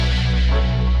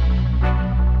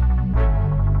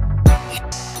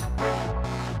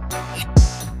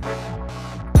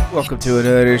Welcome to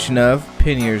another edition of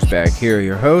Pin Ears Back. Here are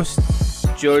your hosts,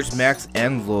 George, Max,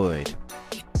 and Lloyd.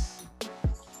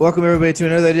 Welcome everybody to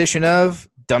another edition of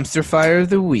Dumpster Fire of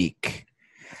the Week.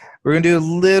 We're going to do a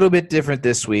little bit different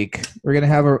this week. We're going to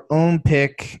have our own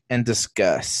pick and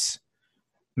discuss.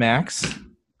 Max,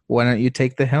 why don't you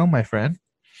take the helm, my friend?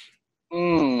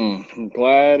 I'm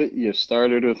glad you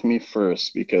started with me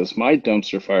first because my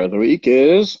dumpster fire of the week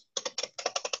is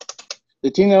the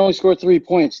team that only scored 3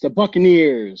 points, the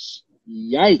Buccaneers.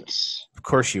 Yikes. Of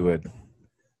course you would. Of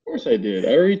course I did.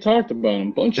 I already talked about them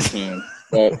a bunch of times.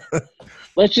 But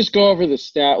let's just go over the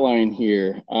stat line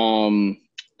here. Tom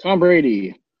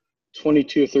Brady,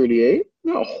 22-38.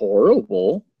 Not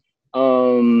horrible.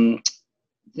 Then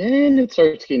it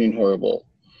starts getting horrible.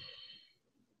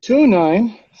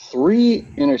 209, 3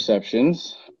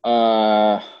 interceptions.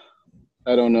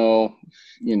 I don't know,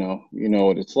 you know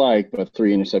what it's like, but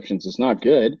 3 interceptions is not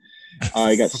good.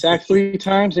 He got sacked 3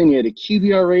 times, and he had a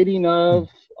QBR rating of,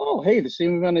 the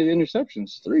same amount of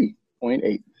interceptions,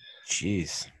 3.8.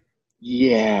 Jeez.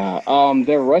 Yeah.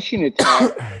 Their rushing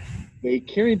attack, they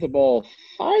carried the ball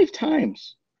 5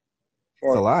 times.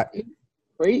 That's a lot.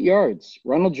 For 8 yards.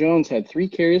 Ronald Jones had 3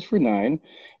 carries for 9,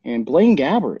 and Blaine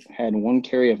Gabbert had 1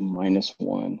 carry of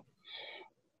 -1.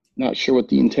 Not sure what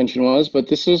the intention was, but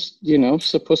this is,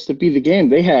 supposed to be the game.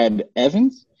 They had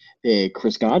Evans, they had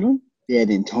Chris Godwin, they had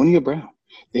Antonio Brown,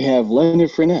 they have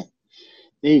Leonard Fournette,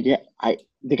 they got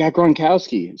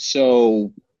Gronkowski.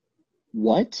 So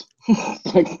what?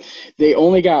 Like, they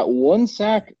only got 1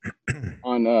 sack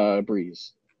on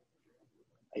Breeze.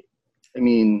 I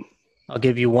mean, I'll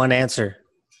give you one answer.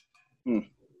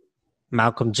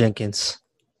 Malcolm Jenkins.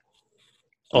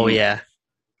 Oh, yeah.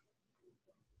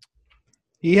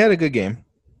 He had a good game.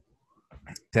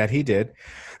 That he did.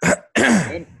 Got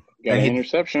an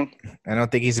interception. I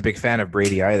don't think he's a big fan of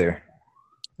Brady either.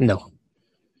 No.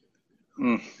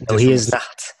 No, he is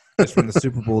not. Just from the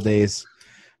Super Bowl days.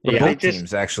 For Yeah, both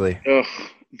teams, actually. The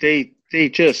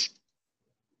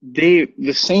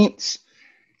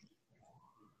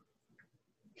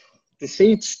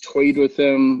Saints toyed with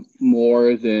them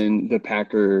more than the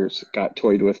Packers got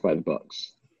toyed with by the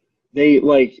Bucs. They,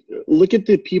 look at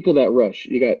the people that rush.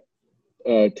 You got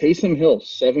Taysom Hill,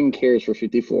 7 carries for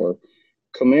 54.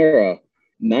 Kamara,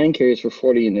 9 carries for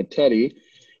 40 in the tutty.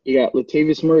 You got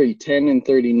Latavius Murray, 10 and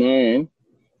 39.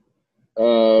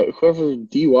 Whoever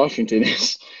D. Washington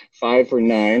is, 5 for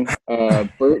 9.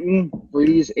 Burton,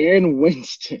 Breeze, and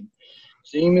Winston.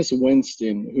 Jameis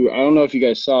Winston, who I don't know if you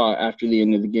guys saw after the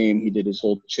end of the game, he did his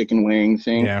whole chicken wing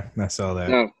thing. Yeah, I saw that.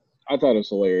 Now, I thought it was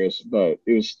hilarious, but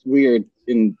it was weird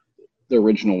in the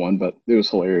original one, but it was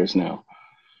hilarious now.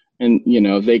 And,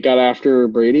 they got after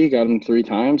Brady, got him 3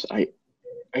 times. I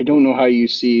don't know how you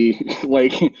see,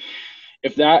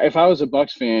 if I was a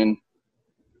Bucs fan,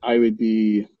 I would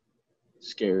be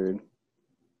scared.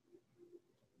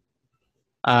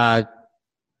 I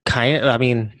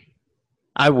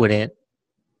wouldn't.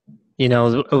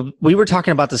 We were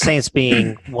talking about the Saints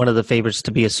being one of the favorites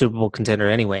to be a Super Bowl contender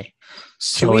anyway.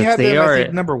 So we if had they them, are, I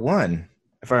think, number 1,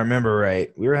 if I remember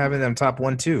right. We were having them top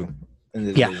 1, too, in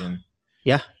the division.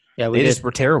 Yeah, they just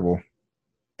were terrible.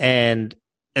 And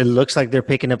it looks like they're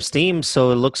picking up steam, so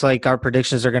it looks like our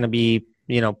predictions are going to be,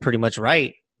 pretty much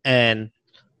right. And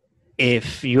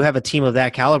if you have a team of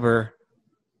that caliber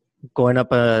going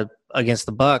up against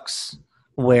the Bucs,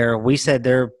 where we said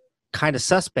they're kind of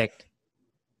suspect,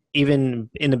 even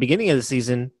in the beginning of the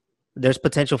season, there's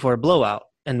potential for a blowout,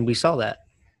 and we saw that.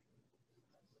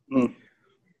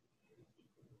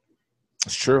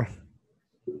 It's true.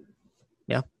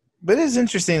 Yeah. But it's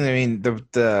interesting, I mean,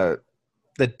 the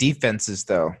defenses,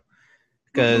 though,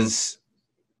 because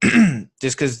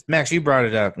just because, Max, you brought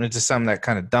it up, and it's just something that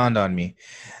kind of dawned on me.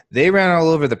 They ran all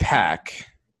over the Pack,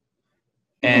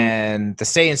 and the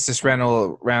Saints just ran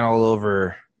all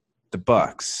over the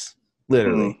Bucs,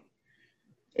 literally.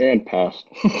 And passed.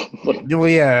 Well,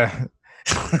 yeah.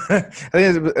 I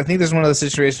think there's one of those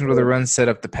situations where the run set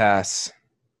up the pass.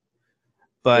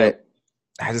 But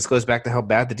it just goes back to how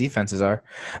bad the defenses are.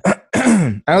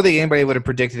 I don't think anybody would have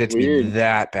predicted it to be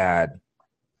that bad.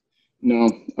 No,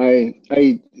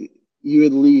 you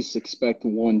at least expect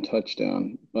 1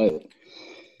 touchdown, but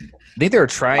I think they were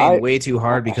trying way too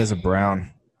hard because of Brown.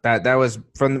 That was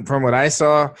from what I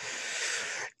saw.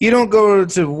 You don't go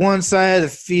to one side of the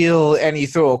field and you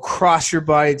throw across your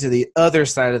body to the other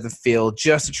side of the field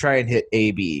just to try and hit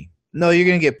AB. No, you're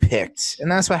going to get picked.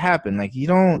 And that's what happened.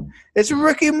 It's a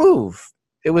rookie move.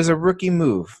 It was a rookie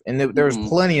move. And there was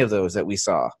plenty of those that we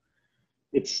saw.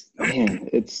 Tampa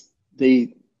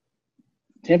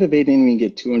Bay didn't even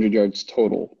get 200 yards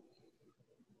total.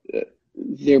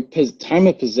 their time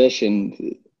of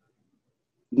possession,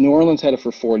 New Orleans had it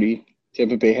for 40.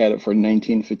 Tampa Bay had it for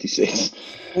 1956.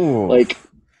 Ooh, Like,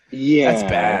 yeah. that's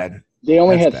bad. They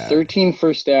only That's had bad. 13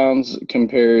 first downs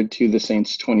compared to the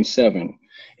Saints' 27.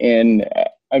 And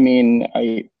I mean,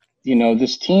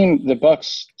 this team, the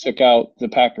Bucks took out the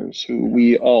Packers, who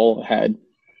we all had,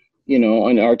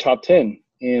 on our top 10.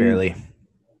 And Barely.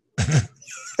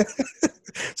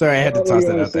 Sorry, I had to toss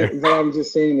that out there. But I'm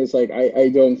just saying, it's like I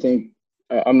don't think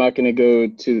I'm not going to go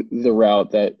to the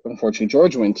route that unfortunately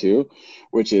George went to,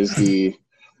 which is we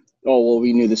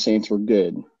knew the Saints were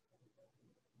good.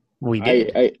 We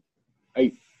did.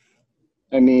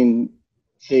 I mean,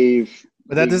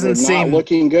 But that doesn't were seem not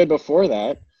looking good before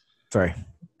that. Sorry.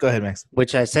 Go ahead, Max.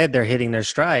 Which I said they're hitting their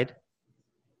stride.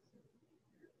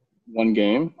 One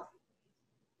game.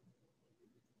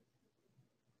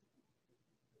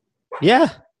 Yeah.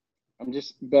 I'm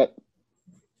just bet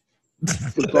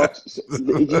the Bucks.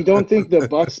 You don't think the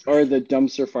Bucks are the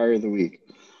dumpster fire of the week?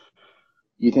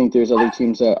 You think there's other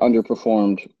teams that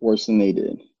underperformed worse than they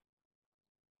did?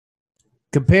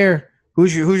 Compare.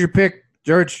 Who's your pick,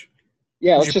 George?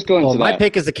 Yeah, let's just go into that. My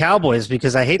pick is the Cowboys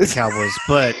because I hate the Cowboys,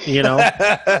 but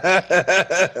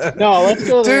No, let's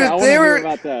go there. Dude, I want to hear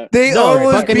about that.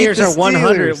 Buccaneers are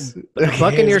 100. Okay,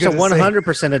 Buccaneers are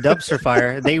 100% a dumpster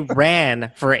fire. They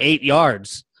ran for 8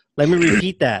 yards. Let me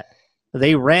repeat that.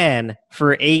 They ran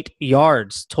for 8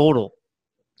 yards total.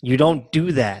 You don't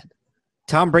do that.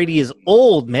 Tom Brady is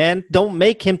old, man. Don't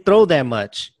make him throw that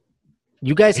much.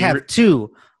 You guys have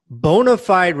two bona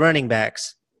fide running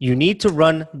backs. You need to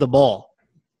run the ball.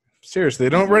 Seriously, they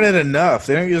don't run it enough.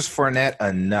 They don't use Fournette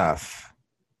enough.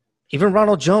 Even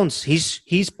Ronald Jones,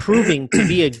 he's proving to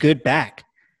be a good back.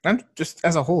 I'm just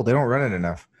as a whole, they don't run it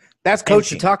enough. That's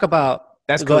coaching. And to talk about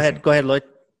that's go coaching. ahead, Lloyd.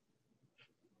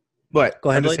 What? Go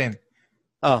ahead, I'm just Lloyd. saying.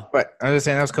 Oh, What? I'm just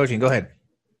saying that was coaching. Go ahead.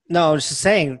 no, I was just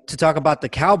saying to talk about the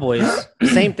Cowboys.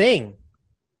 Same thing.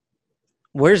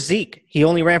 Where's Zeke? He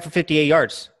only ran for 58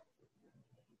 yards.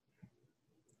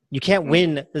 You can't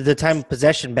win the time of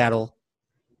possession battle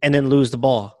and then lose the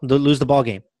ball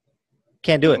game.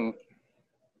 Can't do it. Mhm.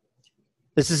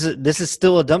 This is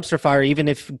still a dumpster fire, even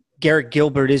if Garrett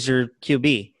Gilbert is your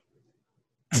QB.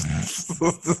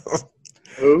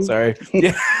 Who? Sorry.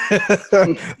 Yeah.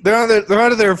 they're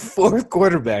on their fourth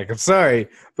quarterback. I'm sorry,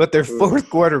 but their fourth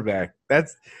quarterback.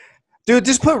 Dude,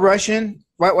 just put Rush in.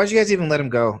 Why'd you guys even let him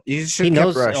go? You should He have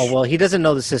knows. kept Rush. Oh well, he doesn't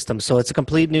know the system, so it's a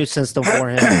complete new system for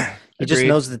him. He just Agreed.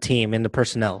 knows the team and the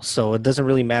personnel, so it doesn't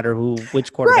really matter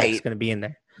which quarterback is Right. going to be in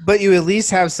there. But you at least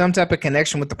have some type of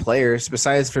connection with the players.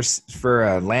 Besides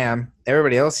for Lamb,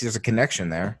 everybody else there's a connection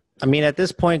there. I mean, at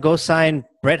this point, go sign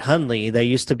Brett Hundley. That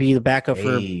used to be the backup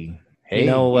for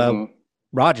Mhm.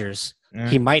 Rodgers. Mm.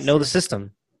 He might know the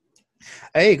system.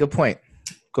 Hey, good point.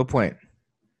 Good point.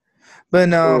 But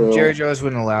no, True. Jerry Jones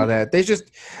wouldn't allow that. They just,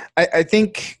 I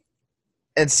think,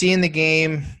 and seeing the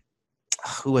game,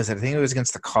 who was it? I think it was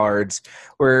against the Cards,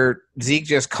 where Zeke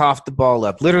just coughed the ball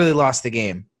up, literally lost the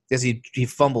game because he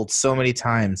fumbled so many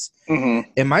times. Mhm.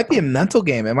 It might be a mental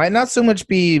game. It might not so much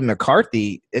be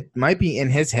McCarthy. It might be in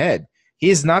his head. He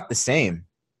is not the same.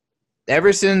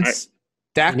 Ever since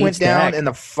Dak He went needs down Dak. and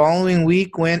the following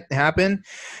week happened,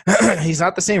 he's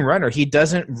not the same runner. He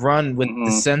doesn't run with the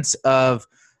Mhm. sense of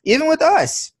 – even with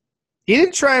us. He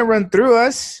didn't try and run through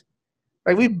us.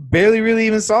 Like, we barely really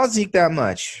even saw Zeke that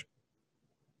much.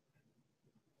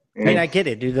 I mean, I get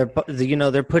it, dude.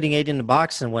 They're putting 8 in the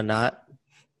box and whatnot,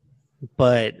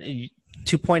 but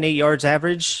 2.8 yards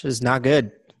average is not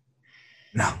good.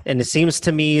 No. And it seems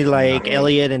to me like No.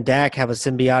 Elliott and Dak have a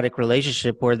symbiotic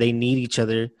relationship where they need each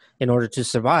other in order to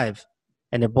survive.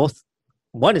 And they're both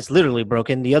 – one is literally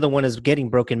broken. The other one is getting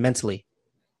broken mentally.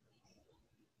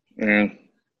 Yeah.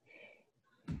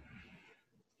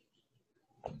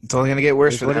 It's only going to get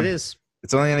worse It's for what them. it is.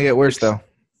 It's only going to get worse, though.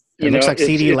 It looks like it's-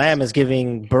 CeeDee it's- Lamb is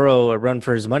giving Burrow a run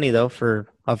for his money, though, for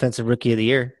Offensive Rookie of the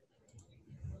Year.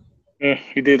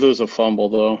 He did lose a fumble,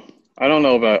 though. I don't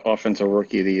know about Offensive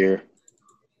Rookie of the Year.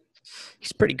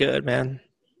 He's pretty good, man.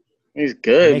 He's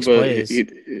good, Makes but plays.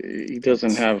 he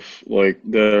doesn't have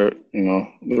the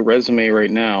resume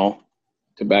right now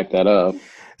to back that up.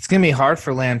 It's going to be hard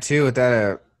for Lamb, too, with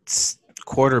that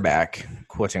quarterback,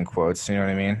 quote unquote. You know what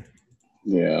I mean?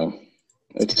 Yeah,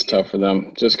 it's tough for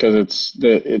them just because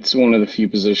it's one of the few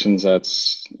positions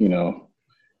that's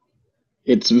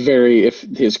it's very if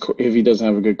he doesn't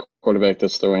have a good quarterback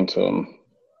that's throwing to him,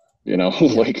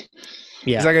 like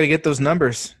Yeah. He's not going to get those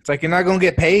numbers. It's like you're not going to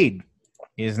get paid.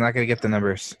 He's not going to get the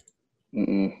numbers.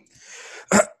 mm-mm.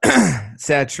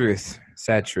 Sad truth.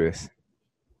 Sad truth.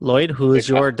 Lloyd, who is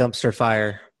your dumpster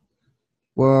fire?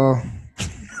 Well,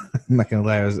 I'm not gonna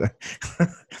lie.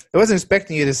 I wasn't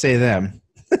expecting you to say them.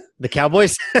 The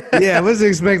Cowboys? Yeah, I wasn't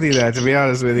expecting that, to be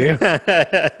honest with you.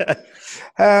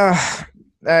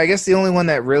 I guess the only one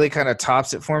that really kind of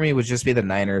tops it for me would just be the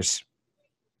Niners.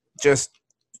 Just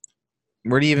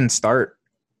where do you even start?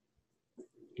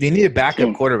 You need a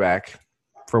backup quarterback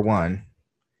for one.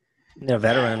 A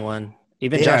veteran one.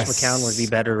 Even Yes. Josh McCown would be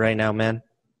better right now, man.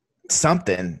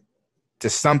 Something.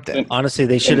 Just something. Honestly,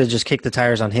 they should have just kicked the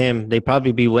tires on him. They'd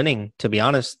probably be winning, to be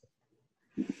honest.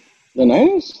 The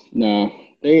Niners? No,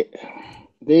 they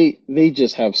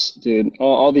just have, dude.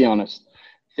 I'll be honest.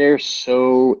 They're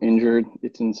so injured.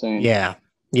 It's insane. Yeah.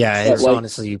 It's like,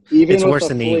 honestly, even it's with worse the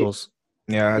than the fully- Eagles.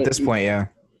 Yeah, at this point, yeah.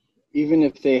 Even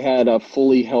if they had a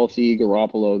fully healthy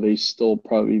Garoppolo, they still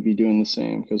probably be doing the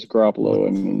same because Garoppolo.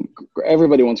 I mean,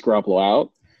 everybody wants Garoppolo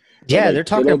out. Yeah, Like, they're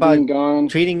talking Kittle about being gone.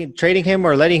 trading him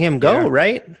or letting him go, Yeah.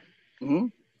 right? hmm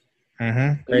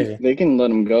Mm-hmm. Crazy. They can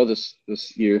let him go this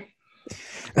year.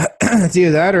 It's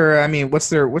either that or I mean, what's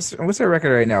their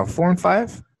record right now?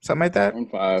 4-5, something like that.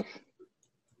 5.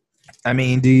 I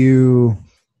mean, do you?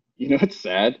 You know what's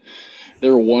sad?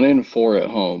 They're 1-4 at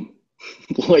home.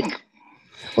 Like,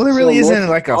 Well, there So really isn't North-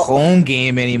 like a home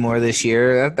game anymore this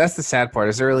year. That's the sad part.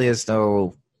 Is there really is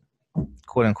no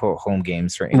quote unquote home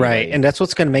games for anybody. Right, and that's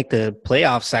what's going to make the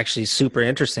playoffs actually super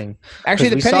interesting. Actually,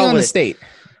 'cause we depending saw on the what- state.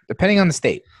 Depending on the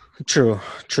state. True.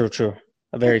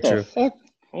 Very what the true. fuck?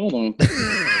 Hold on.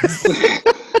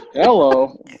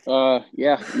 Hello.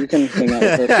 Yeah, you can hang out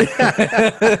with us.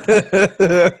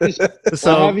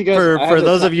 So I'll have you guys- I have for the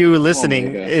those top- of you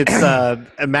listening, God.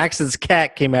 it's Max's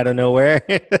cat came out of nowhere.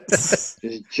 Just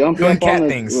jump Doing up cat on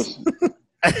things.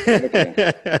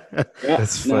 Yeah,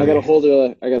 That's now I funny. gotta hold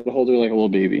her. I gotta hold her like a little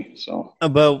baby. So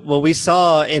But what we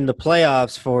saw in the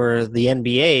playoffs for the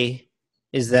NBA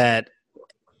is that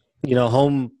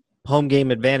home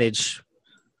game advantage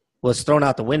was thrown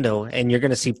out the window, and you're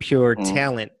going to see pure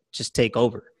talent just take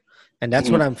over. And that's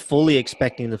what I'm fully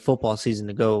expecting the football season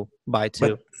to go by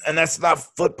too. And that's not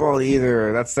football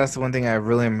either. That's the one thing I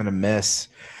really am gonna miss.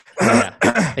 Yeah,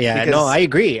 Because- no, I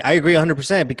agree. I agree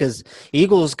 100% because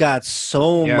Eagles got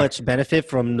so Yeah. much benefit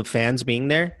from the fans being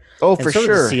there. Oh, And for so did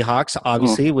sure. the Seahawks,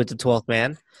 obviously, with the 12th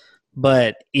man.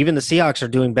 But even the Seahawks are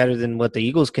doing better than what the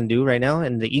Eagles can do right now,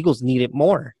 and the Eagles need it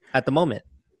more at the moment.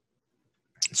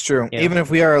 It's true. Yeah. Even if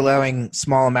we are allowing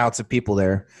small amounts of people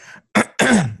there,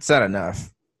 it's not enough.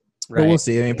 But we'll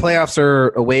see. I mean, playoffs are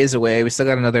a ways away. We still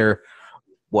got another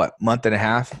month and a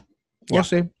half. We'll Yeah.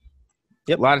 see.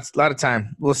 Yep. Lot of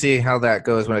time. We'll see how that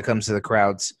goes when it comes to the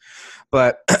crowds.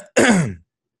 But no,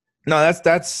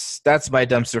 that's my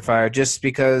dumpster fire. Just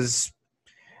because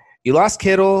you lost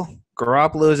Kittle,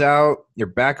 Garoppolo's out, your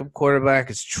backup quarterback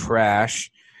is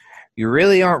trash. You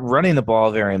really aren't running the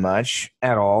ball very much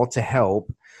at all to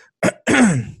help.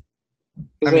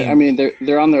 I mean,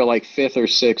 they're on their like 5th or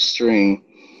 6th string,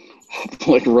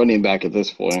 like running back at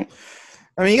this point.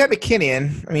 I mean, you got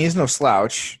McKinnon. I mean, he's no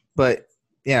slouch, but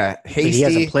yeah, But Hasty. he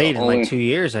hasn't played in only- like 2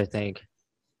 years, I think.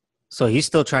 So he's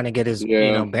still trying to get his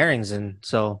Yeah. bearings in.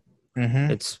 So Mhm.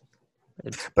 it's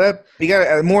But you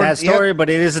got more. bad story, but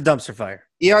it is a dumpster fire.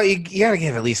 You got to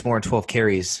give at least more than 12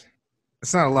 carries.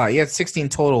 It's not a lot. You had 16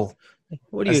 total.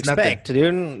 What do you That's nothing. expect,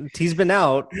 dude? He's been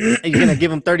out. You're gonna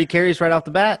give him 30 carries right off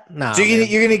the bat? Nah. So man.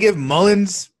 you're gonna give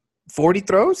Mullins 40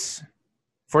 throws,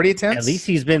 40 attempts. At least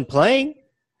he's been playing.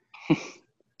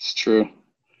 It's true.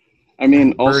 I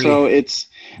mean, also Birdie. it's.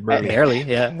 Barely,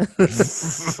 yeah.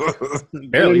 I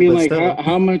Barely, mean, but like still.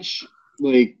 how much?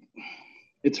 Like,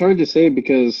 it's hard to say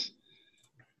because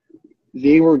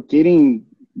they were getting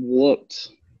whooped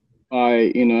by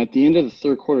at the end of the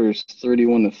third quarter it's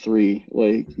 31-3.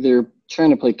 Like they're trying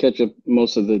to play catch up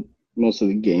most of the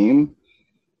game,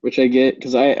 which I get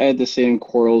because I had the same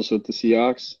quarrels with the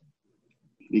Seahawks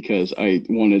because I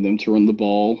wanted them to run the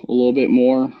ball a little bit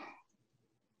more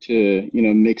to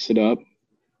mix it up,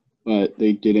 but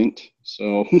they didn't.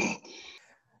 So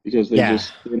because they Yeah.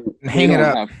 just they don't Hang it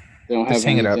up. have- they don't Just have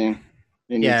hang it up. anything.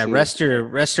 They need Yeah, to- rest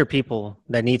your people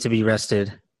that need to be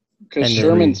rested. Because and then,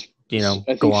 Sherman's, I I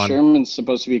think go on. Sherman's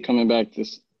supposed to be coming back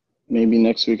maybe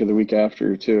next week or the week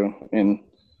after too, and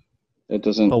that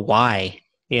doesn't, But why?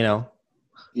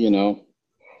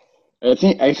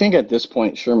 I think at this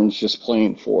point Sherman's just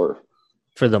playing for,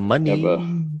 For the money.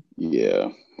 yeah,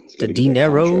 he's The gotta get that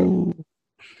contract.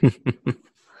 dinero.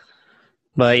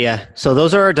 But yeah, so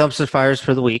those are our dumpster fires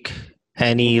for the week.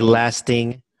 Any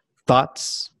lasting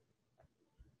thoughts?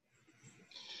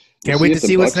 Can't We'll wait to if the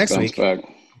see what's Bucks next bounce week. back.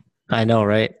 I know,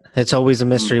 right? It's always a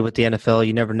mystery with the NFL.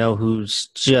 You never know who's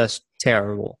just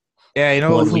terrible. Yeah,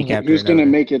 One who- week after Who's gonna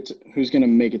another. make it? Who's gonna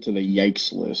make it to the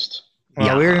yikes list?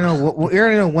 Well, we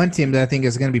already know one team that I think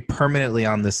is going to be permanently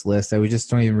on this list that we just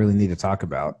don't even really need to talk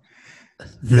about.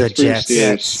 The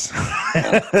Jets.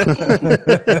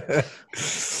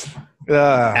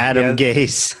 Adam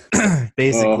Gase.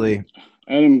 Basically.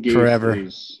 Adam Gase Forever.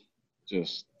 is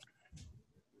just...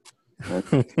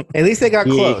 At least they got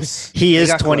close. He is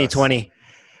 2020.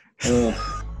 He's the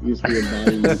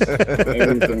embodiment of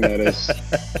everything that is.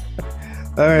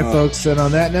 All right, folks. And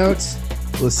on that note,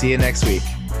 we'll see you next week.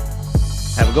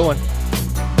 Have a good one.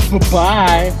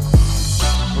 Bye.